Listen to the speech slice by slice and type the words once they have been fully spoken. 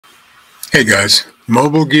Hey guys,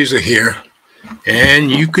 Mobile Geezer here, and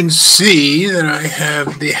you can see that I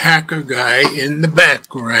have the hacker guy in the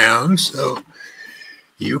background, so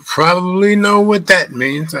you probably know what that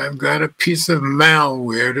means. I've got a piece of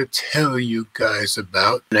malware to tell you guys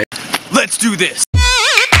about. Let's do this!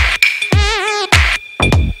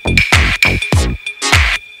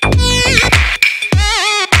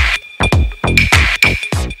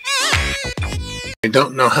 I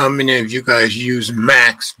don't know how many of you guys use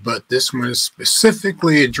Macs, but this one is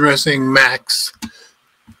specifically addressing Macs.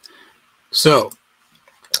 So,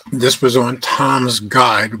 this was on Tom's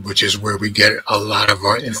Guide, which is where we get a lot of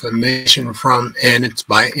our information from, and it's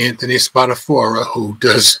by Anthony Spadafora, who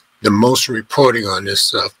does the most reporting on this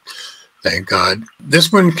stuff. Thank God.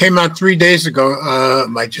 This one came out 3 days ago.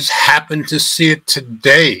 I just happened to see it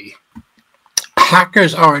today.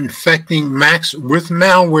 Hackers are infecting Macs with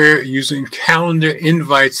malware using calendar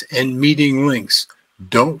invites and meeting links.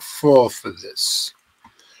 Don't fall for this.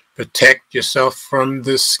 Protect yourself from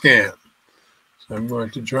this scam. So I'm going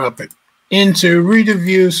to drop it into reader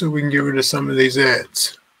view so we can get rid of some of these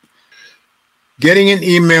ads. Getting an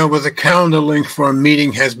email with a calendar link for a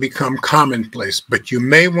meeting has become commonplace, but you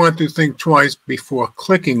may want to think twice before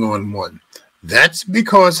clicking on one. That's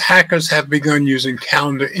because hackers have begun using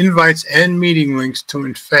calendar invites and meeting links to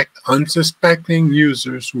infect unsuspecting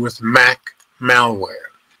users with Mac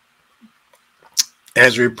malware.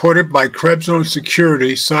 As reported by Krebs-Owned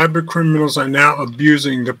Security, cyber criminals are now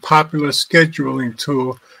abusing the popular scheduling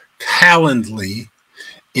tool Calendly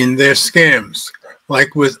in their scams.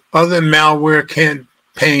 Like with other malware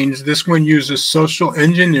campaigns, this one uses social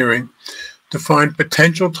engineering to find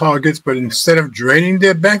potential targets, but instead of draining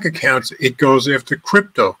their bank accounts, it goes after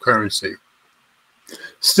cryptocurrency.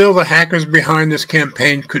 Still, the hackers behind this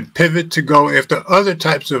campaign could pivot to go after other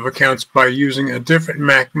types of accounts by using a different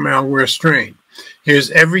Mac malware strain.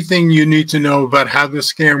 Here's everything you need to know about how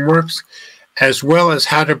this scam works, as well as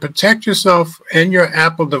how to protect yourself and your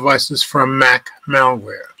Apple devices from Mac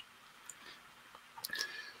malware.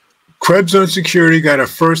 Krebs-Owned Security got a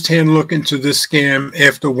first-hand look into this scam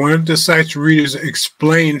after one of the site's readers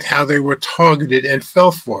explained how they were targeted and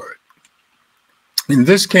fell for it. In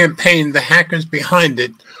this campaign, the hackers behind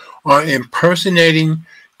it are impersonating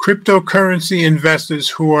cryptocurrency investors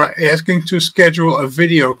who are asking to schedule a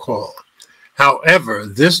video call. However,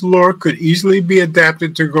 this lure could easily be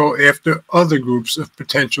adapted to go after other groups of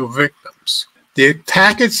potential victims. The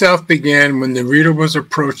attack itself began when the reader was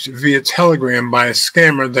approached via Telegram by a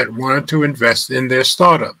scammer that wanted to invest in their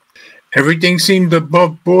startup. Everything seemed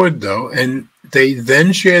above board, though, and they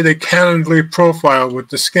then shared a Calendly profile with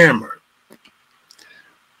the scammer.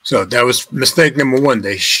 So that was mistake number one.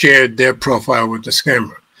 They shared their profile with the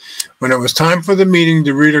scammer. When it was time for the meeting,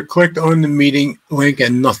 the reader clicked on the meeting link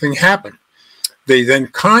and nothing happened. They then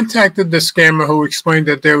contacted the scammer, who explained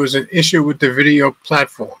that there was an issue with the video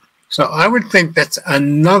platform. So I would think that's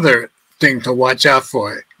another thing to watch out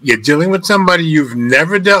for. You're dealing with somebody you've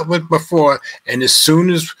never dealt with before, and as soon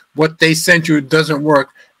as what they sent you doesn't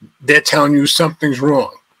work, they're telling you something's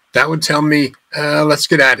wrong. That would tell me, let's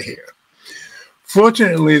get out of here.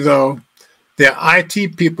 Fortunately, though, their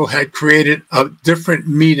IT people had created a different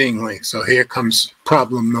meeting link. So here comes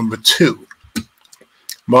problem number two.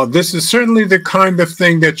 While this is certainly the kind of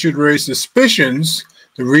thing that should raise suspicions,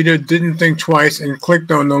 the reader didn't think twice and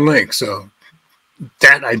clicked on the link, so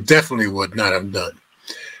that I definitely would not have done.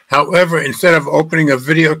 However, instead of opening a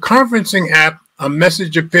video conferencing app, a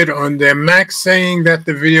message appeared on their Mac saying that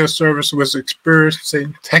the video service was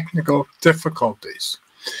experiencing technical difficulties.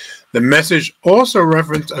 The message also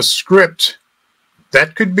referenced a script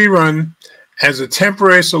that could be run as a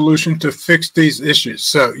temporary solution to fix these issues.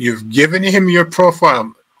 So you've given him your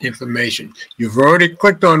profile information. You've already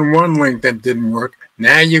clicked on one link that didn't work.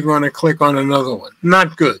 Now you're going to click on another one.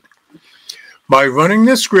 Not good. By running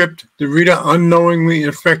this script, the reader unknowingly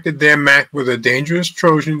infected their Mac with a dangerous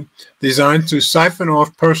Trojan designed to siphon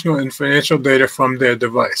off personal and financial data from their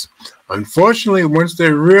device. Unfortunately, once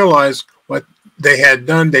they realized what they had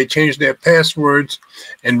done, they changed their passwords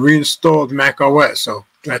and reinstalled Mac OS. So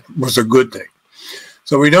that was a good thing.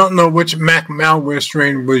 So we don't know which Mac malware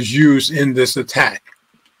strain was used in this attack.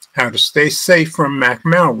 How to stay safe from Mac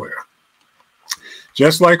malware.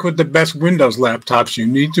 Just like with the best Windows laptops, you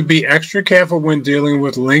need to be extra careful when dealing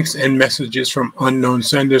with links and messages from unknown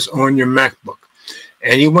senders on your MacBook.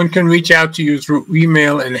 Anyone can reach out to you through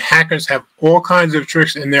email, and hackers have all kinds of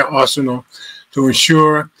tricks in their arsenal to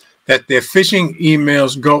ensure that their phishing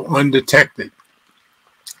emails go undetected.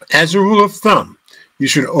 As a rule of thumb, you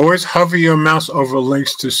should always hover your mouse over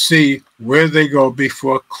links to see where they go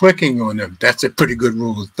before clicking on them. That's a pretty good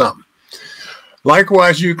rule of thumb.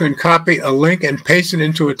 Likewise, you can copy a link and paste it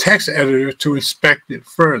into a text editor to inspect it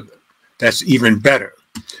further. That's even better.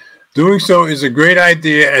 Doing so is a great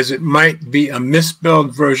idea, as it might be a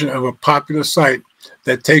misspelled version of a popular site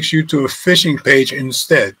that takes you to a phishing page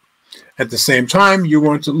instead. At the same time, you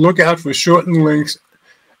want to look out for shortened links,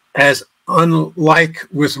 as unlike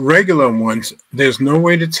with regular ones, there's no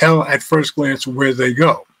way to tell at first glance where they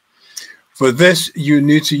go. For this, you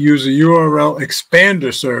need to use a URL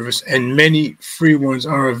expander service, and many free ones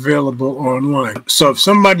are available online. So if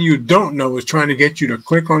somebody you don't know is trying to get you to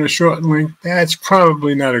click on a shortened link, that's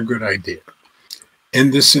probably not a good idea. In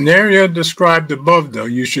the scenario described above, though,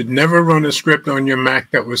 you should never run a script on your Mac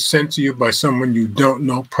that was sent to you by someone you don't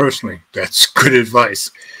know personally. That's good advice.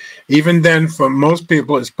 Even then, for most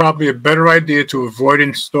people, it's probably a better idea to avoid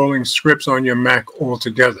installing scripts on your Mac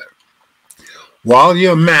altogether. While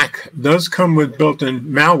your Mac does come with built-in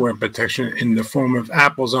malware protection in the form of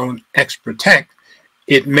Apple's own XProtect,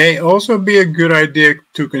 it may also be a good idea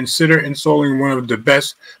to consider installing one of the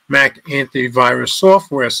best Mac antivirus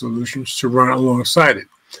software solutions to run alongside it.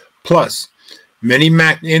 Plus, many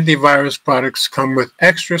Mac antivirus products come with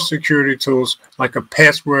extra security tools like a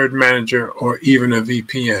password manager or even a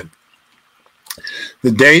VPN.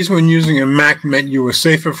 The days when using a Mac meant you were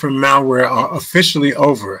safer from malware are officially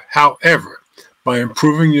over. However, by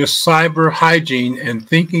improving your cyber hygiene and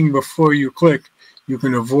thinking before you click, you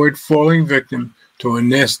can avoid falling victim to a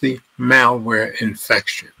nasty malware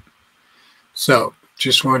infection. So,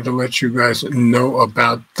 just wanted to let you guys know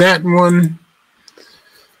about that one.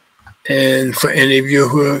 And for any of you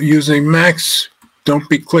who are using Macs, don't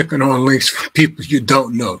be clicking on links for people you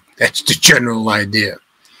don't know. That's the general idea.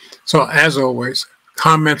 So, as always,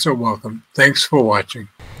 comments are welcome. Thanks for watching.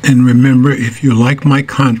 And remember, if you like my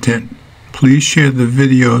content, please share the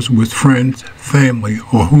videos with friends, family,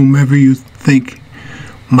 or whomever you think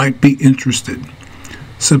might be interested.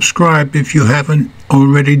 Subscribe if you haven't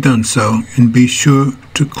already done so, and be sure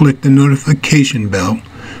to click the notification bell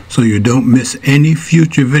so you don't miss any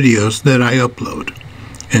future videos that I upload.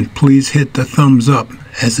 And please hit the thumbs up,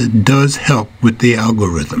 as it does help with the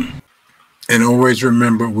algorithm. And always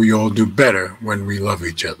remember, we all do better when we love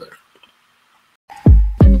each other.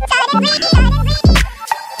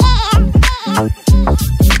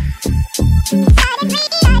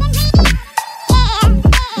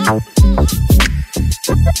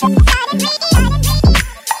 Yeah.